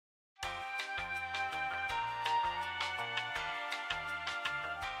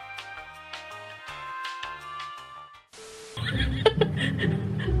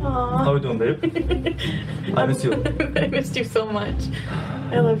Aww. How are you doing, babe? I miss you. I missed you so much.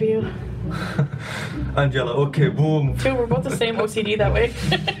 I love you. Angela, okay, boom. Dude, we're both the same OCD that way.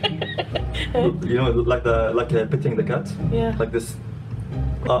 You know, like petting the cat? Yeah. Like this.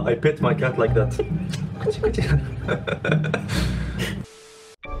 I pet my cat like that.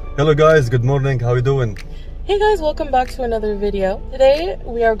 Hello guys, good morning, how you doing? Hey guys, welcome back to another video. Today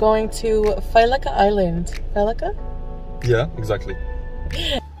we are going to Failaka Island. Failaka? Yeah, exactly.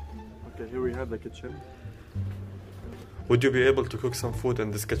 Okay, here we have the kitchen. Would you be able to cook some food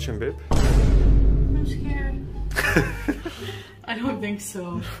in this kitchen, babe? I'm scared. I don't think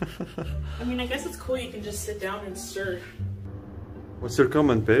so. I mean, I guess it's cool you can just sit down and stir. What's your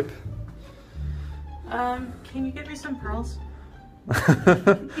comment, babe? Can you get me some pearls?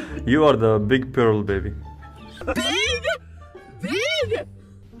 You are the big pearl, baby. Big! Big!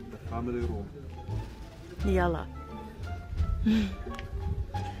 The family room. Yalla.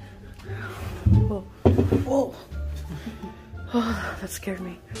 Whoa. Whoa. Oh, that scared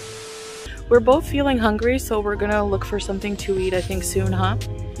me. We're both feeling hungry, so we're gonna look for something to eat, I think, soon, huh?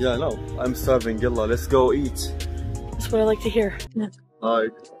 Yeah, I know. I'm starving. Yalla, let's go eat. That's what I like to hear. Yeah. Hi.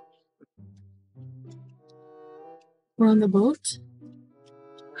 We're on the boat.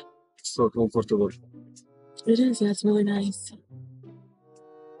 So comfortable. It is, yeah, it's really nice.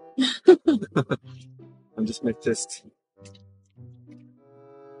 I'm just make test.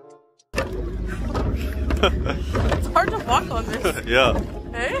 It's hard to walk on this. Yeah.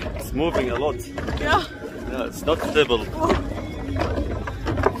 Hey? It's moving a lot. Yeah. Yeah, it's not stable.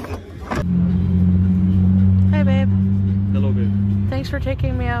 Hey, babe. Hello, babe. Thanks for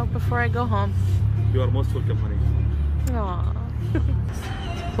taking me out before I go home. You are most welcome, honey. Aww.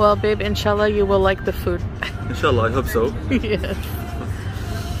 Well, babe, inshallah you will like the food. Inshallah, I hope so. Yeah.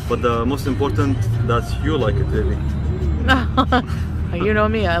 But the most important that you like it, baby. You know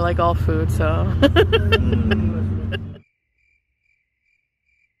me, I like all food, so.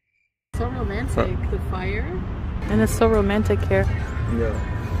 So romantic, the fire. And it's so romantic here. Yeah.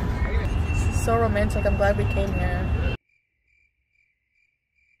 So romantic, I'm glad we came here.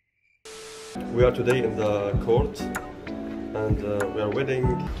 We are today in the court and we are waiting.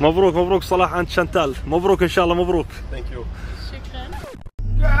 مبروك مبروك صلاح عند شانتال مبروك إن شاء الله مبروك. Thank you.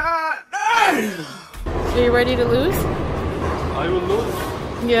 Are you ready to lose? I will lose.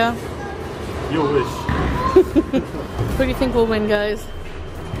 Yeah. You wish. Who do you think will win, guys?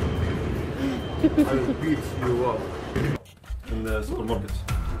 I will beat you up in the supermarket.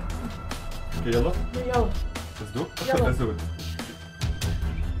 Okay, yalla? Yo. Let's do it. Yalla. Let's do it.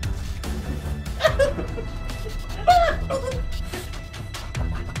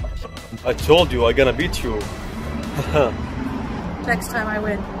 I told you I'm gonna beat you. Next time I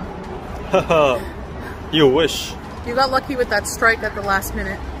win. You wish. You got lucky with that strike at the last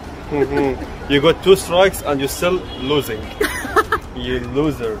minute. You got 2 strikes and you're still losing. You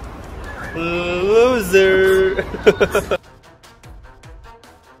loser. Loser.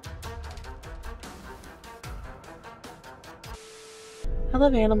 I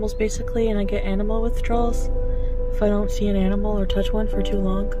love animals basically, and I get animal withdrawals if I don't see an animal or touch one for too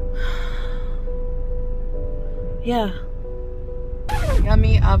long. Yeah.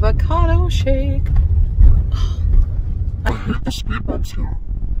 Yummy avocado shake. Oh, I hate the street bugs here.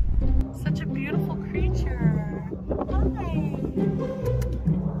 Such a beautiful creature. Hi.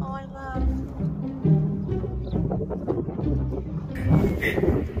 Oh, I love.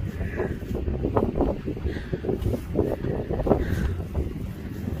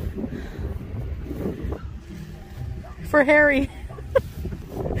 For Harry.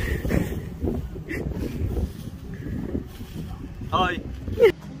 Hi.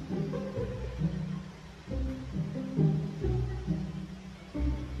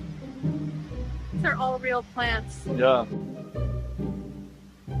 They're all real plants. Yeah.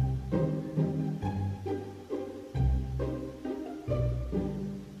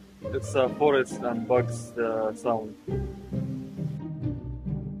 It's forest and bugs sound.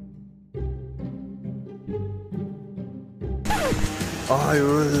 I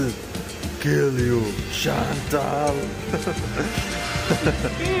will kill you, Chantal.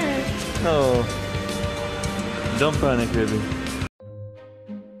 No. Don't panic, baby.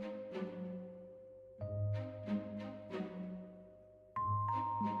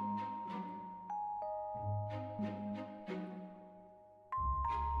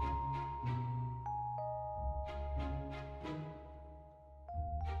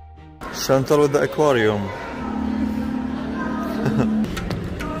 Chantal with the aquarium.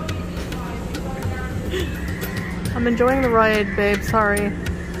 I'm enjoying the ride, babe. Sorry.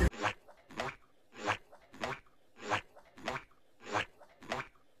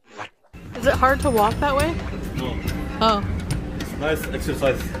 hard to walk that way? No. Oh. It's nice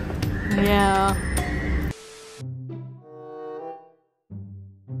exercise. Yeah.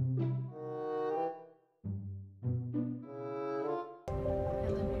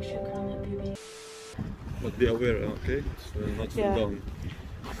 But be aware, okay? So not fall down.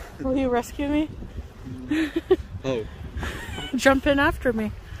 Will you rescue me? How? Jump in after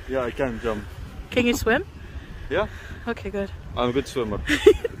me. Yeah, I can jump. Can you swim? Yeah. Okay, good. I'm a good swimmer.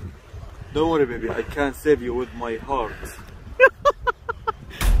 Don't worry, baby. I can save you with my heart.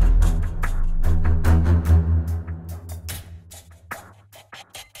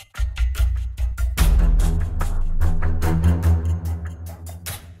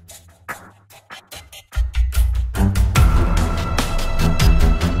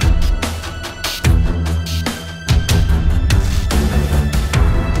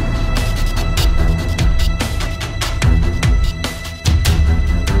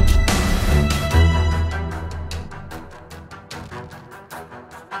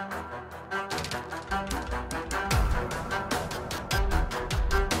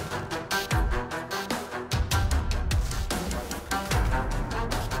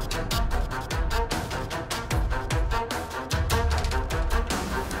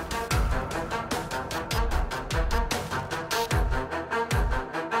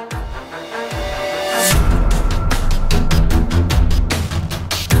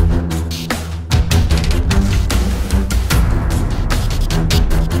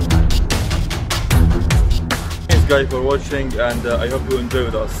 Guys for watching, and I hope you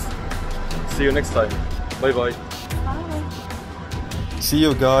enjoyed us. See you next time. Bye bye. Bye. See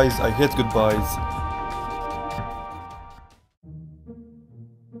you guys. I hate goodbyes.